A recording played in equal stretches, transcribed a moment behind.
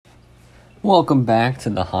Welcome back to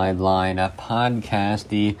the Highline, a podcast,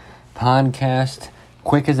 the podcast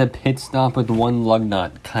quick as a pit stop with one lug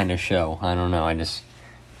nut kind of show. I don't know, I just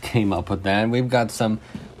came up with that. We've got some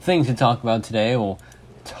things to talk about today. We'll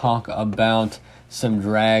talk about some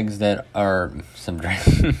drags that are...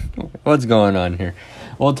 What's going on here?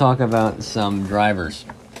 We'll talk about some drivers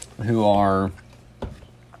who are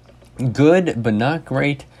good but not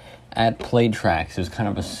great at plate tracks. It was kind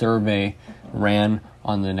of a survey ran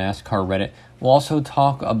on the NASCAR Reddit. We'll also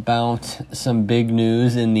talk about some big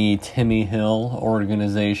news in the Timmy Hill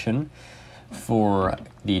organization for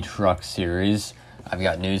the Truck Series. I've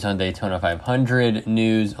got news on Daytona 500,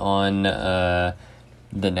 news on the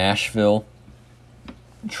Nashville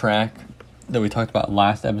track that we talked about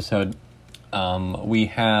last episode. We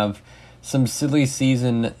have some silly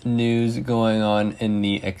season news going on in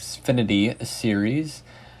the Xfinity series,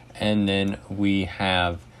 and then we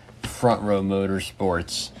have Front Row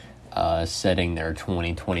Motorsports setting their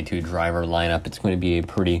 2022 driver lineup. It's going to be a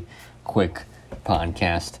pretty quick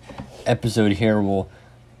podcast episode here. We'll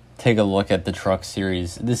take a look at the Truck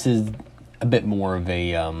Series. This is a bit more of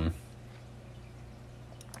a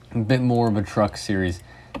Truck Series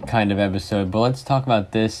kind of episode, but let's talk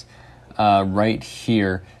about this right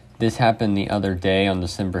here. This happened the other day on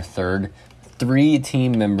December 3rd. 3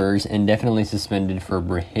 team members indefinitely suspended for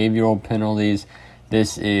behavioral penalties.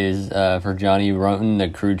 This is for Johnny Burton, the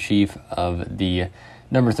crew chief of the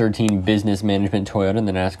number 13 Business Management Toyota in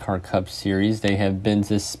the NASCAR Cup Series. They have been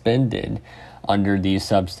suspended under the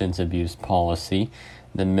substance abuse policy,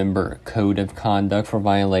 the member code of conduct for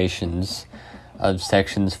violations of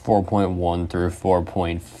sections 4.1 through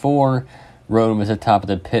 4.4. Rowan was atop of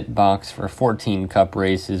the pit box for 14 Cup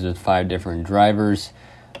races with 5 different drivers.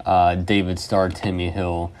 David Starr, Timmy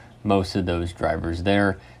Hill, most of those drivers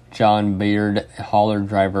there. John Beard, hauler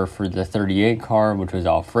driver for the 38 car, which was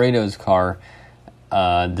Alfredo's car.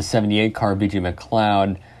 The 78 car, B.J.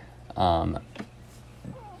 McLeod,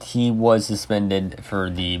 he was suspended for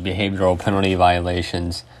the behavioral penalty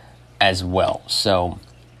violations as well. So,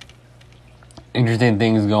 interesting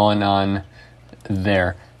things going on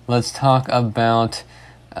there. Let's talk about,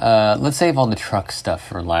 let's save all the truck stuff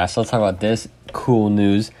for last. Let's talk about this cool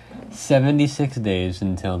news. 76 days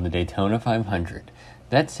until the Daytona 500.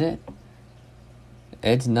 That's it.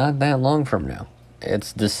 It's not that long from now.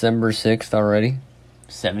 It's December 6th already.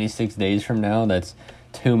 76 days from now. That's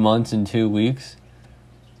 2 months and 2 weeks.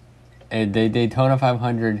 And the Daytona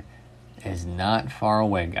 500 is not far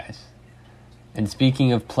away, guys. And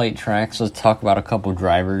speaking of plate tracks, let's talk about a couple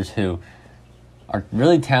drivers who are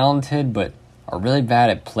really talented but are really bad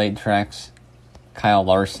at plate tracks. Kyle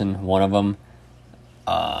Larson, one of them.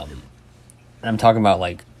 I'm talking about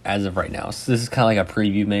like as of right now. So this is kind of like a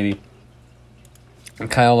preview maybe.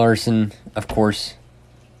 Kyle Larson, of course,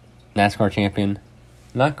 NASCAR champion.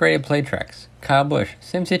 Not great at plate tracks. Kyle Busch,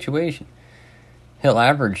 same situation. He'll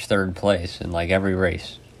average 3rd place in like every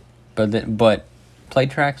race. But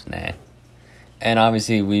plate tracks, nah. And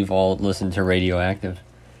obviously we've all listened to Radioactive.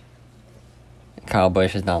 Kyle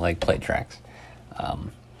Busch is not like plate tracks.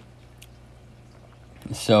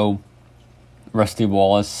 So Rusty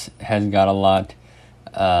Wallace has got a lot.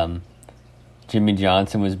 Jimmy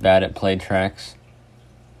Johnson was bad at plate tracks,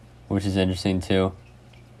 which is interesting too.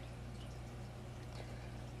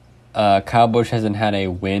 Kyle Busch hasn't had a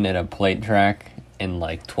win at a plate track in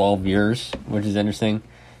like 12 years, which is interesting.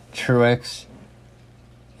 Truex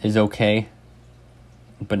is okay,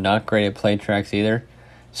 but not great at plate tracks either.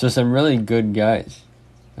 So some really good guys.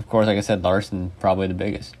 Of course, like I said, Larson probably the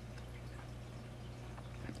biggest.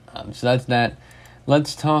 So that's that.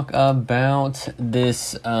 Let's talk about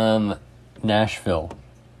this Nashville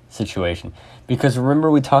situation. Because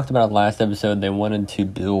remember we talked about it last episode. They wanted to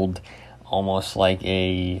build almost like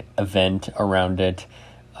a event around it.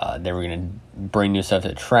 They were going to bring new stuff to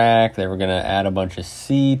the track. They were going to add a bunch of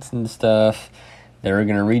seats and stuff. They were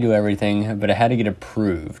going to redo everything, but it had to get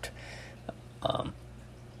approved. And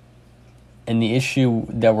the issue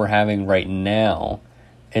that we're having right now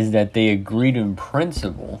is that they agreed in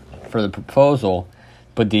principle for the proposal,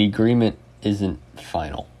 but the agreement isn't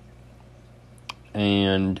final.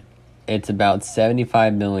 And it's about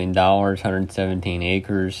 $75 million, 117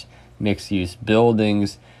 acres, mixed-use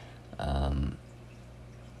buildings. So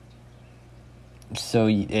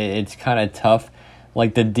it's kind of tough.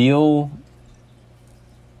 Like the deal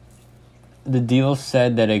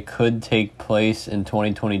said that it could take place in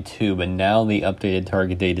 2022, but now the updated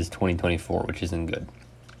target date is 2024, which isn't good.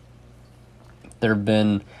 There have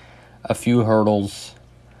been a few hurdles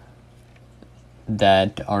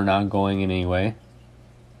that are not going in any way.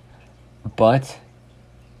 But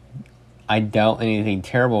I doubt anything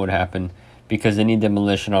terrible would happen because any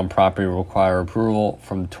demolition on property will require approval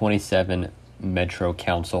from 27 Metro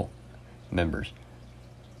Council members.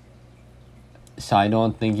 So I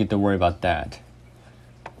don't think you have to worry about that.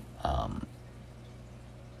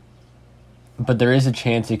 But there is a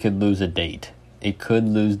chance it could lose a date. It could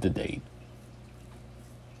lose the date.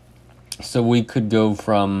 So we could go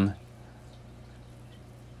from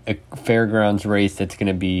a fairgrounds race that's going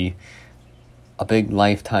to be a big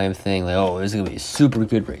lifetime thing. Like, oh, this is going to be a super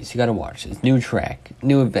good race. You got to watch this. New track,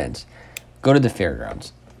 new events. Go to the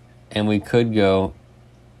fairgrounds. And we could go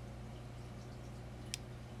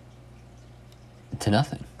to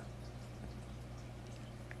nothing.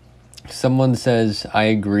 Someone says, I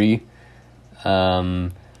agree,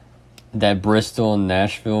 that Bristol and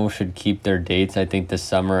Nashville should keep their dates. I think the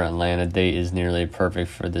summer Atlanta date is nearly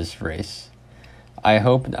perfect for this race. I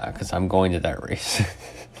hope not, because I'm going to that race.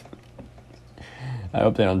 I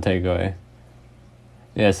hope they don't take away.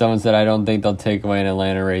 Yeah, someone said, I don't think they'll take away an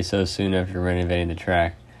Atlanta race so soon after renovating the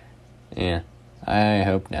track. Yeah, I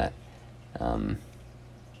hope not.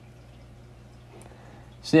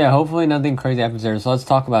 So yeah, hopefully nothing crazy happens there. So let's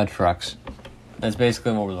talk about trucks. That's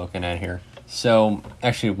basically what we're looking at here. So,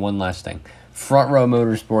 actually, one last thing. Front Row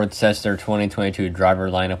Motorsports sets their 2022 driver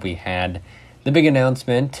lineup. We had the big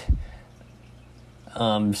announcement.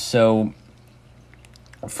 So,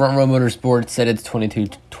 Front Row Motorsports set its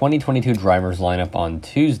 2022 drivers lineup on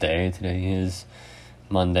Tuesday. Today is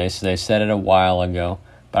Monday, so they set it a while ago.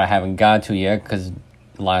 But I haven't got to it yet because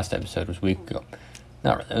the last episode was a week ago.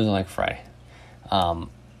 Not really, it was like Friday.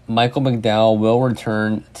 Michael McDowell will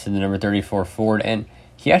return to the number 34 Ford, and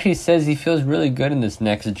he actually says he feels really good in this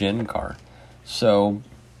next-gen car. So,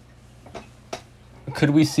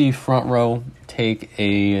 could we see Front Row take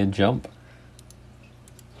a jump?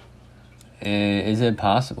 Is it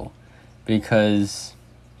possible? Because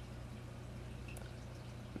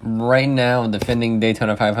right now, defending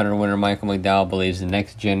Daytona 500 winner Michael McDowell believes the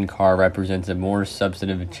next-gen car represents a more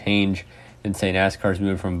substantive change than, say, NASCAR's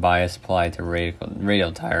move from bias ply to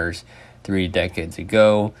radial tires 3 decades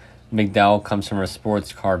ago. McDowell comes from a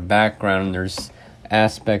sports car background, and there's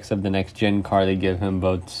aspects of the next-gen car that give him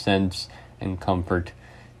both sense and comfort.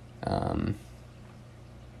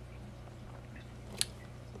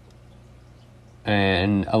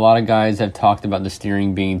 And a lot of guys have talked about the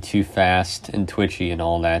steering being too fast and twitchy and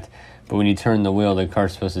all that. But when you turn the wheel, the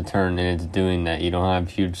car's supposed to turn, and it's doing that. You don't have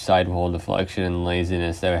huge sidewall deflection and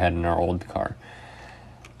laziness that we had in our old car.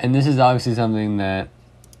 And this is obviously something that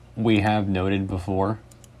we have noted before,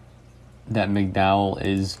 that McDowell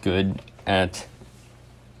is good at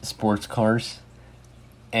sports cars.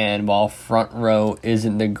 And while Front Row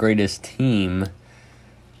isn't the greatest team,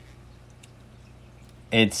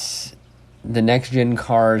 it's the next-gen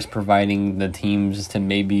cars providing the teams to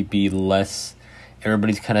maybe be less.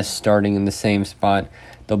 Everybody's kind of starting in the same spot.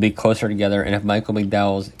 They'll be closer together. And if Michael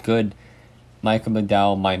McDowell's good, Michael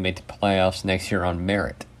McDowell might make the playoffs next year on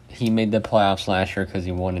merit. He made the playoffs last year because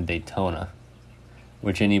he won in Daytona,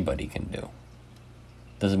 which anybody can do.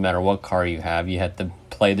 Doesn't matter what car you have to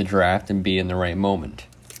play the draft and be in the right moment.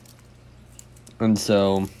 And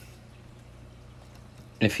so,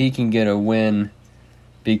 if he can get a win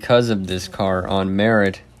because of this car on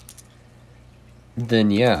merit,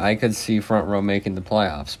 then yeah, I could see Front Row making the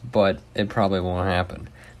playoffs, but it probably won't happen.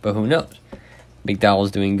 But who knows?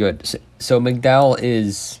 McDowell's doing good. So McDowell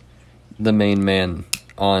is the main man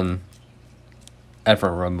at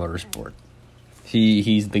Front Row Motorsport.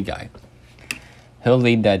 He's the guy. He'll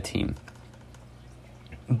lead that team.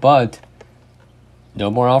 But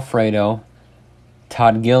no more Alfredo.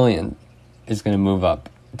 Todd Gilliand is going to move up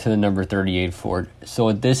to the number 38 Ford. So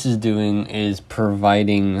what this is doing is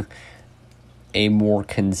providing a more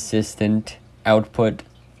consistent output.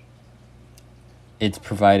 It's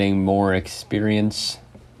providing more experience.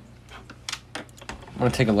 I'm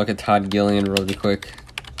going to take a look at Todd Gilliand really quick.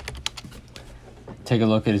 Take a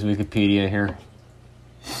look at his Wikipedia here.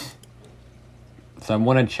 So I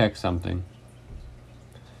want to check something.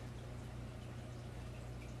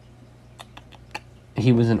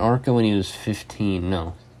 He was in ARCA when he was 15.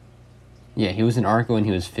 No. Yeah, he was in ARCA when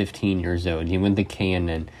he was 15 years old. He went to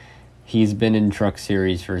K&N. He's been in Truck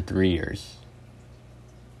Series for 3 years.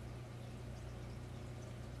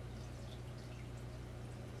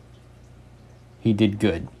 He did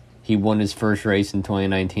good. He won his first race in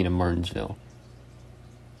 2019 in Martinsville.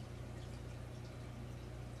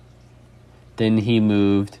 Then he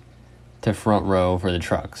moved to Front Row for the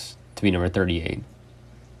trucks to be number 38.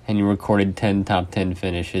 And he recorded 10 top 10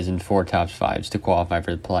 finishes and 4 top 5s to qualify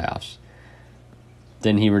for the playoffs.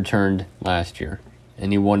 Then he returned last year,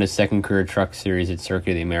 and he won his second career Truck Series at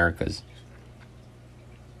Circuit of the Americas.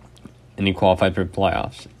 and he qualified for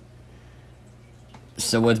playoffs.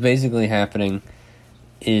 So what's basically happening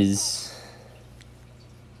is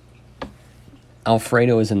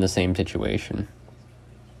Alfredo is in the same situation.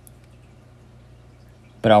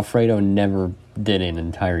 But Alfredo never did an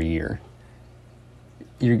entire year.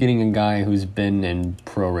 You're getting a guy who's been in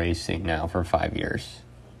pro racing now for 5 years.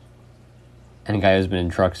 And a guy who's been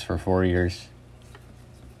in trucks for 4 years.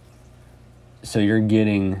 So you're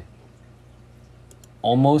getting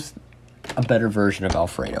almost a better version of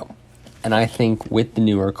Alfredo. And I think with the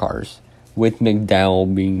newer cars, with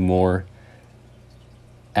McDowell being more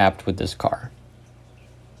apt with this car,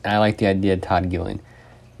 I like the idea of Todd Gilliand.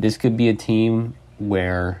 This could be a team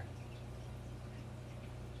where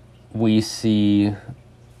we see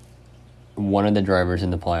one of the drivers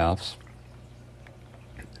in the playoffs.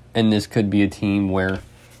 And this could be a team where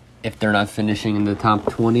if they're not finishing in the top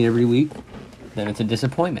 20 every week, then it's a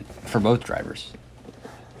disappointment for both drivers.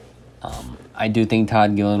 I do think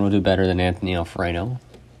Todd Gilliand will do better than Anthony Alfredo.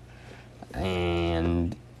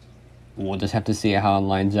 And we'll just have to see how it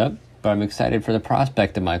lines up. But I'm excited for the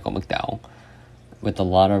prospect of Michael McDowell with a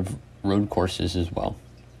lot of road courses as well.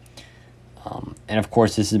 And of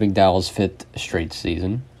course, this is McDowell's 5th straight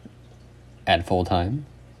season at full time.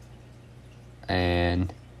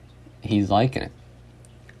 And he's liking it.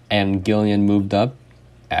 And Gilliand moved up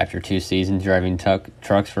after 2 seasons driving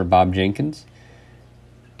trucks for Bob Jenkins.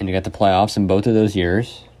 And he got the playoffs in both of those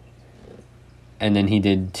years. And then he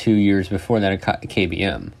did 2 years before that at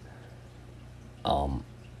KBM.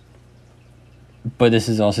 But this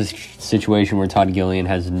is also a situation where Todd Gilliand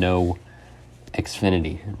has no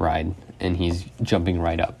Xfinity ride. And he's jumping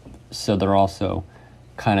right up. So they're also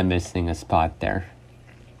kind of missing a spot there.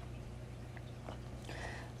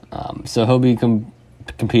 So he'll be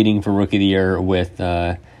competing for Rookie of the Year with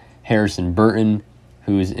Harrison Burton,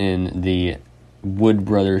 who's in the Wood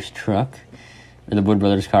Brothers truck, or the Wood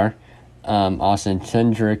Brothers car, Austin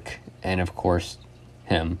Cindric, and of course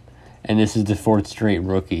him. And this is the 4th straight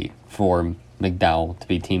rookie for McDowell to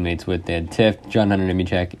be teammates with. They had Tiff, John Hunter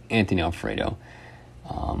Nemechek, Anthony Alfredo.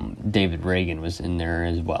 David Reagan was in there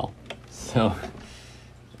as well. So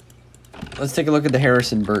let's take a look at the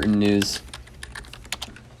Harrison Burton news.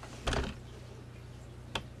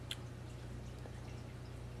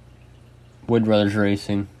 Wood Brothers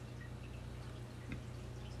Racing.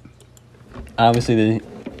 Obviously,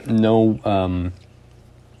 no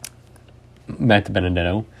Matt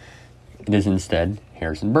Benedetto. It is instead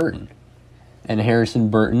Harrison Burton. And Harrison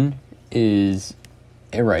Burton is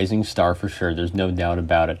a rising star for sure. There's no doubt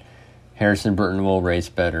about it. Harrison Burton will race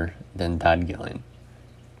better than Todd Gilliand.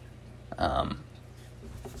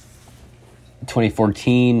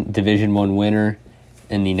 2014 Division I winner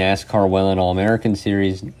in the NASCAR Whelen All-American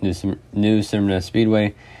Series, New Smyrna Speedway.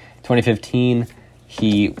 2015,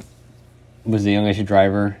 he was the youngest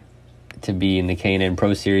driver to be in the K&N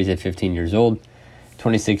Pro Series at 15 years old.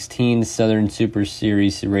 2016, Southern Super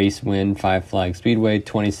Series race win, Five Flag Speedway.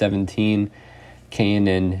 2017,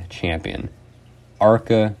 K&N champion.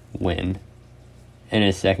 ARCA win in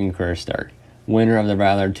his second career start. Winner of the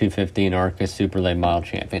Ballard 215 ARCA Super Late Model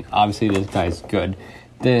champion. Obviously, this guy's good.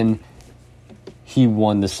 Then he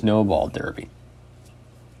won the Snowball Derby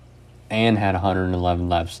and had 111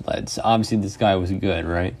 lap sleds. So obviously, this guy was good,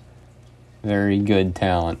 right? Very good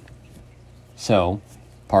talent. So,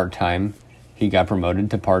 part-time, he got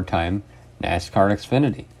promoted to part-time NASCAR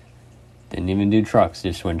Xfinity. Didn't even do trucks,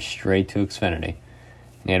 just went straight to Xfinity.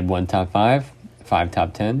 He had 1 top 5, 5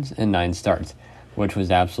 top 10s, and 9 starts, which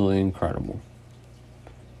was absolutely incredible.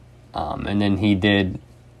 And then he did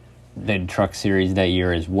the truck series that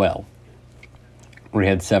year as well, where he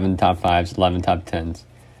had 7 top 5s, 11 top 10s.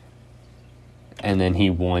 And then he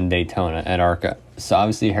won Daytona at ARCA. So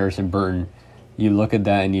obviously Harrison Burton, you look at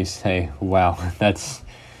that and you say, wow, that's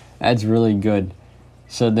really good.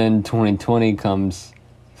 So then 2020 comes,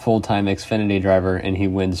 full-time Xfinity driver, and he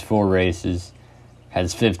wins 4 races,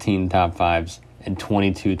 has 15 top 5s, and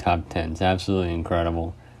 22 top 10s. Absolutely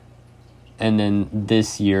incredible. And then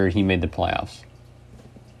this year he made the playoffs.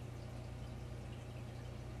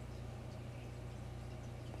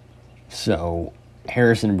 So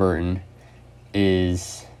Harrison Burton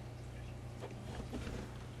is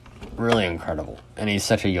really incredible. And he's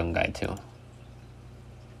such a young guy too.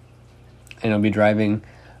 And he'll be driving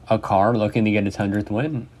a car looking to get its 100th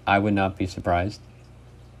win. I would not be surprised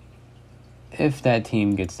if that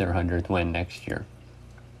team gets their 100th win next year.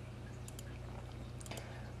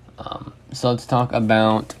 So let's talk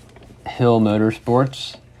about Hill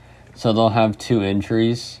Motorsports. So they'll have 2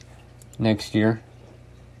 entries next year,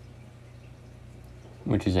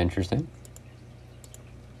 which is interesting.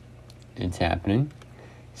 It's happening.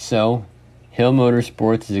 So Hill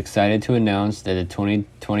Motorsports is excited to announce that the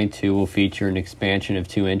 2022 will feature an expansion of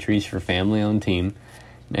 2 entries for family-owned team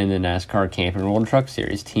in the NASCAR Camping World Truck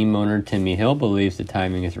Series. Team owner Timmy Hill believes the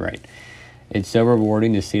timing is right. It's so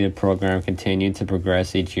rewarding to see the program continue to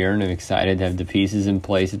progress each year, and I'm excited to have the pieces in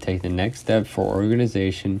place to take the next step for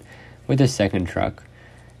organization with a second truck.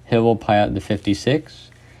 Hill will pilot the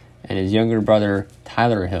 56, and his younger brother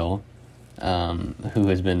Tyler Hill, who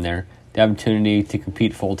has been there, the opportunity to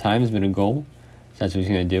compete full-time has been a goal, so that's what he's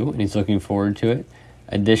going to do, and he's looking forward to it.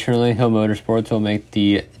 Additionally, Hill Motorsports will make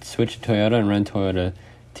the switch to Toyota and run Toyota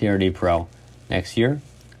TRD Pro next year.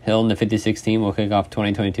 Hill and the 56 team will kick off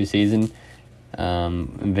 2022 season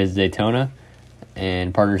and visit Daytona,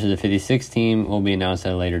 and partners of the 56 team will be announced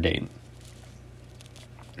at a later date.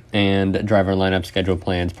 And driver lineup, schedule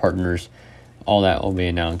plans, partners, all that will be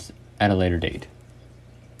announced at a later date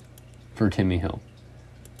for Timmy Hill.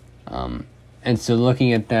 And so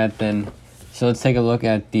looking at that then, so let's take a look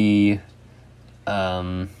at the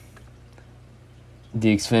Xfinity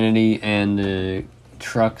and the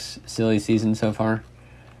trucks silly season so far.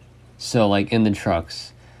 So like in the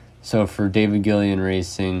trucks, so for David Gilliand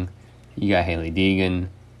Racing, you got Haley Deegan,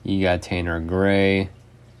 you got Tanner Gray,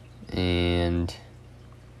 and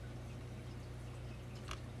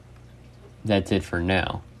that's it for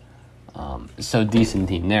now. So decent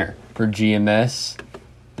team there. For GMS,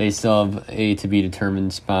 they still have a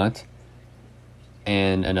to-be-determined spot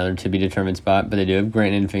and another to-be-determined spot, but they do have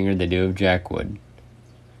Grant Enfinger, they do have Jack Wood.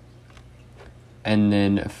 And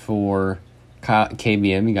then for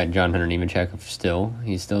KBM, you got John Hunter Nemechek still.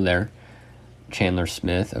 He's still there. Chandler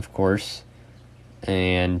Smith, of course.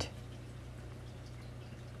 And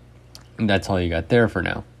that's all you got there for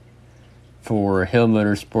now. For Hill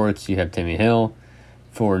Motorsports, you have Timmy Hill.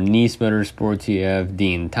 For Nice Motorsports, you have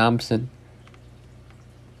Dean Thompson.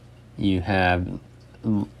 You have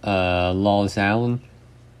Lawless Allen,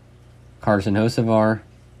 Carson Hocevar,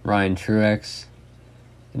 Ryan Truex.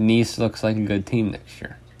 Nice looks like a good team next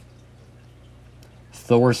year.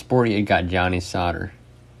 Thor Sport, you got Johnny Sauter,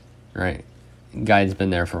 right? Guy's been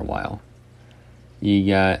there for a while. You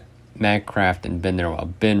got Matt Crafton, been there a while.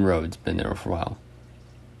 Ben Rhodes, been there for a while.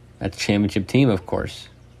 That's a championship team, of course.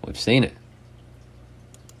 We've seen it.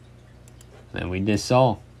 And we just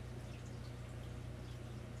saw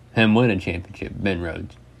him win a championship, Ben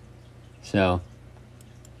Rhodes. So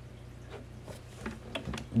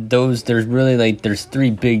there's really there's 3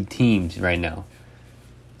 big teams right now.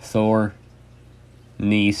 Thor,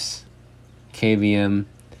 Nice, KVM.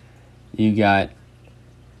 You got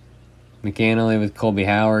McAnally with Colby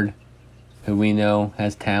Howard, who we know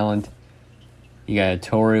has talent. You got a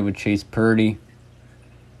Tory with Chase Purdy.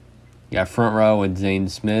 You got front row with Zane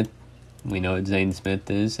Smith. We know what Zane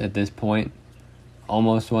Smith is at this point.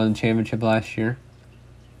 Almost won the championship last year.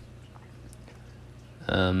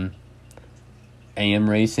 AM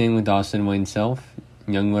Racing with Austin Wayne Self.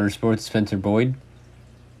 Young Motorsports, Spencer Boyd.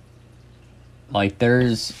 Like,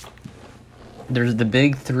 there's the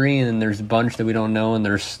big 3, and then there's a bunch that we don't know, and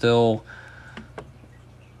there's still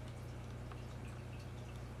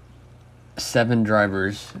 7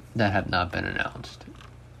 drivers that have not been announced.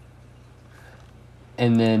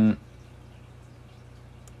 And then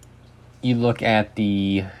you look at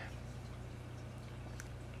the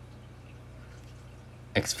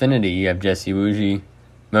Xfinity, you have Jesse Wuji.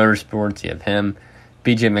 Motorsports, you have him.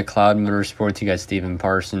 BJ McLeod Motorsports, you got Steven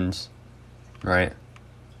Parsons, right?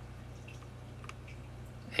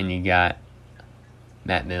 And you got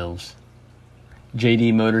Matt Mills.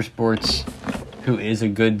 JD Motorsports, who is a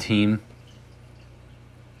good team.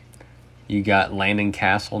 You got Landon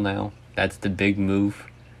Cassil now. That's the big move.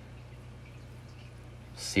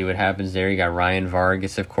 See what happens there. You got Ryan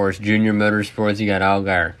Vargas, of course. Junior Motorsports, you got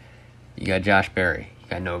Allgaier. You got Josh Berry. You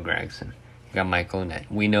got Noah Gragson. You got Michael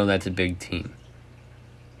Annett. We know that's a big team.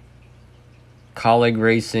 Colleague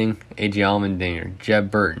Racing, AJ Allmendinger,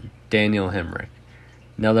 Jeb Burton, Daniel Hemrick.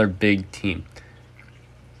 Another big team.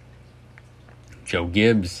 Joe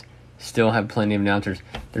Gibbs. Still have plenty of announcers.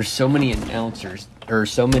 There's so many announcers, or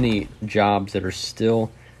so many jobs that are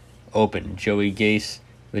still open. Joey Gase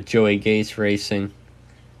with Joey Gase Racing.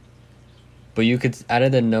 But you could, out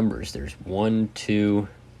of the numbers, there's 1, 2.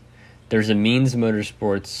 There's a Means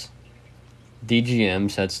Motorsports,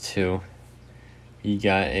 DGM, so that's 2. You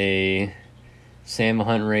got a Sam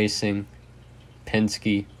Hunt Racing,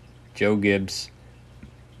 Penske, Joe Gibbs.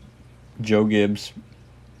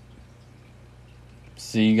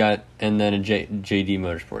 So you got, and then a JD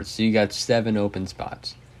Motorsports. So you got 7 open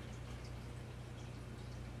spots.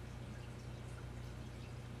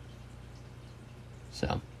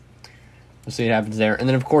 So we'll see what happens there. And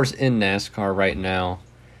then, of course, in NASCAR right now,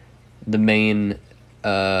 the main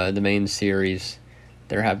series,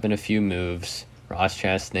 there have been a few moves. Ross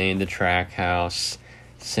Chastain to Trackhouse,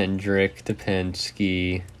 Cindric to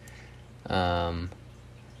Penske.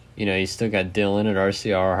 You still got Dillon at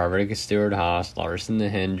RCR, Harvick at Stewart-Haas, Larson to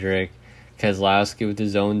Hendrick, Keselowski with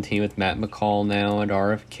his own team with Matt McCall now at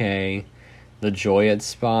RFK, LaJoy at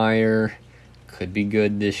Spire, could be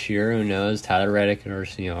good this year, who knows, Tyler Reddick at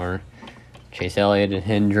RCR, Chase Elliott at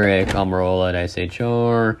Hendrick, Almirola at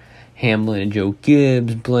SHR, Hamlin and Joe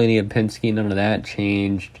Gibbs, Blaney at Penske, none of that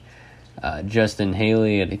changed, Justin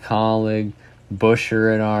Haley at Colleague,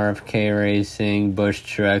 Buescher at RFK Racing, Busch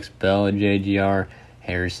Trucks, Bell at JGR,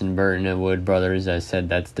 Harrison Burton at Wood Brothers. I said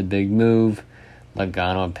that's the big move.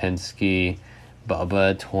 Logano at Penske,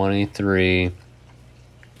 Bubba at 23.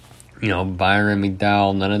 Byron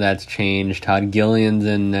McDowell, none of that's changed. Todd Gilliand's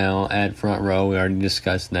in now at Front Row. We already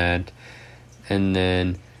discussed that. And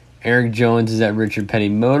then Eric Jones is at Richard Petty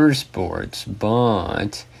Motorsports,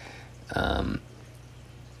 but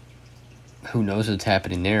who knows what's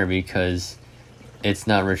happening there because it's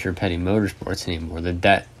not Richard Petty Motorsports anymore.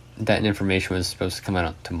 That information was supposed to come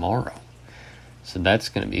out tomorrow. So that's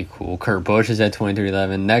going to be cool. Kurt Busch is at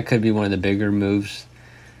 2311. That could be one of the bigger moves.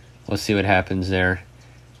 We'll see what happens there.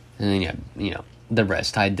 And then, the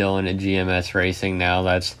rest. Ty Dillon at GMS Racing now.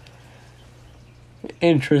 That's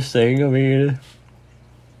interesting. I mean,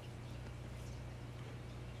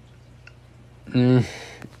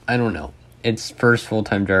 I don't know. It's first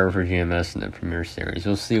full-time driver for GMS in the Premier Series.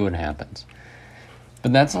 We'll see what happens.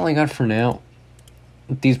 But that's all I got for now.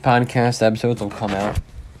 These podcast episodes will come out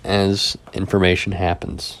as information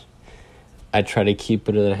happens. I try to keep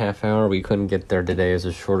it at a half hour. We couldn't get there today as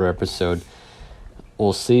a shorter episode.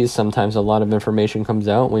 We'll see. Sometimes a lot of information comes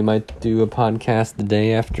out. We might do a podcast the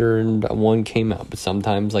day after one came out. But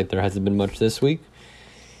sometimes, there hasn't been much this week.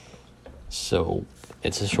 So,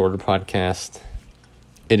 it's a shorter podcast.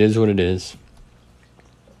 It is what it is.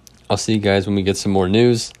 I'll see you guys when we get some more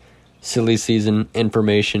news. Silly season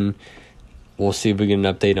information. We'll see if we get an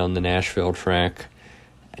update on the Nashville track.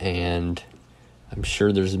 And I'm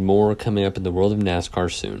sure there's more coming up in the world of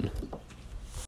NASCAR soon.